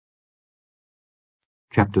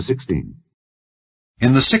Chapter 16.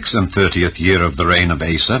 In the 36th year of the reign of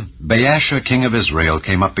Asa, Baasha king of Israel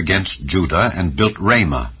came up against Judah and built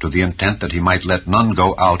Ramah, to the intent that he might let none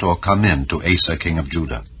go out or come in to Asa king of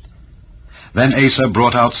Judah. Then Asa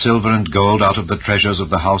brought out silver and gold out of the treasures of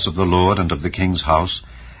the house of the Lord and of the king's house,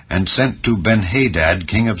 and sent to Benhadad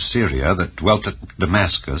king of Syria, that dwelt at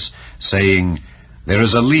Damascus, saying, There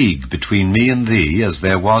is a league between me and thee, as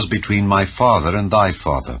there was between my father and thy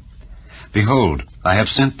father. Behold, I have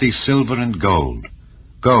sent thee silver and gold.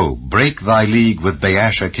 Go, break thy league with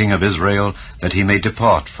Baasha king of Israel, that he may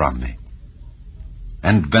depart from me.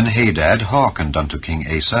 And Benhadad hearkened unto King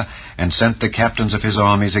Asa, and sent the captains of his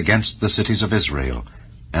armies against the cities of Israel.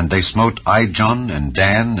 And they smote Ijon, and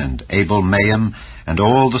Dan, and Abelmaim, and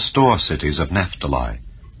all the store cities of Naphtali.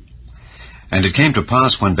 And it came to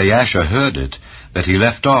pass, when Baasha heard it, that he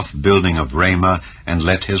left off building of Ramah, and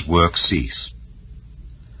let his work cease.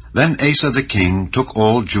 Then Asa the king took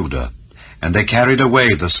all Judah, and they carried away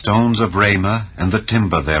the stones of Ramah, and the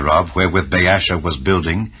timber thereof, wherewith Baasha was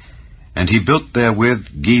building, and he built therewith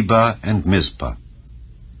Geba and Mizpah.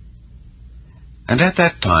 And at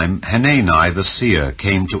that time Hanani the seer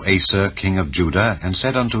came to Asa king of Judah, and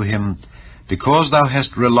said unto him, Because thou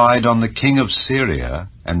hast relied on the king of Syria,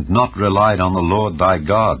 and not relied on the Lord thy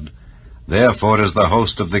God, therefore is the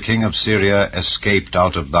host of the king of Syria escaped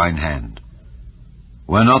out of thine hand.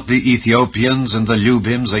 Were not the Ethiopians and the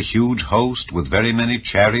Lubims a huge host, with very many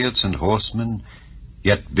chariots and horsemen?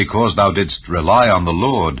 Yet because thou didst rely on the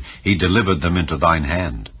Lord, he delivered them into thine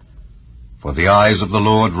hand. For the eyes of the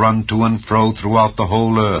Lord run to and fro throughout the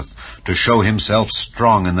whole earth, to show himself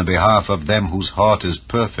strong in the behalf of them whose heart is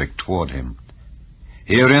perfect toward him.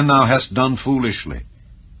 Herein thou hast done foolishly.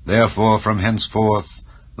 Therefore from henceforth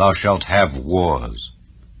thou shalt have wars.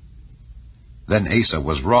 Then Asa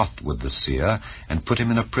was wroth with the seer, and put him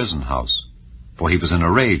in a prison house, for he was in a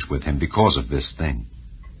rage with him because of this thing.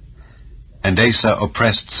 And Asa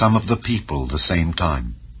oppressed some of the people the same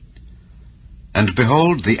time. And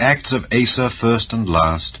behold, the acts of Asa first and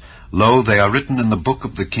last, lo, they are written in the book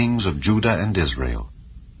of the kings of Judah and Israel.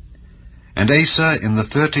 And Asa, in the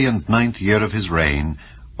 39th year of his reign,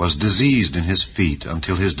 was diseased in his feet,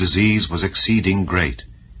 until his disease was exceeding great.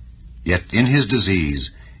 Yet in his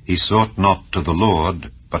disease he sought not to the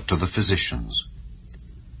Lord, but to the physicians.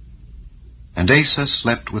 And Asa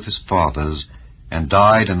slept with his fathers, and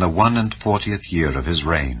died in the 41st year of his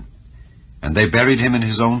reign. And they buried him in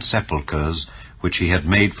his own sepulchres, which he had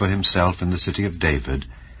made for himself in the city of David,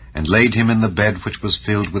 and laid him in the bed which was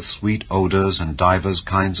filled with sweet odors and divers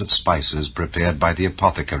kinds of spices prepared by the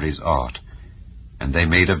apothecary's art. And they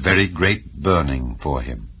made a very great burning for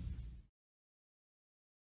him.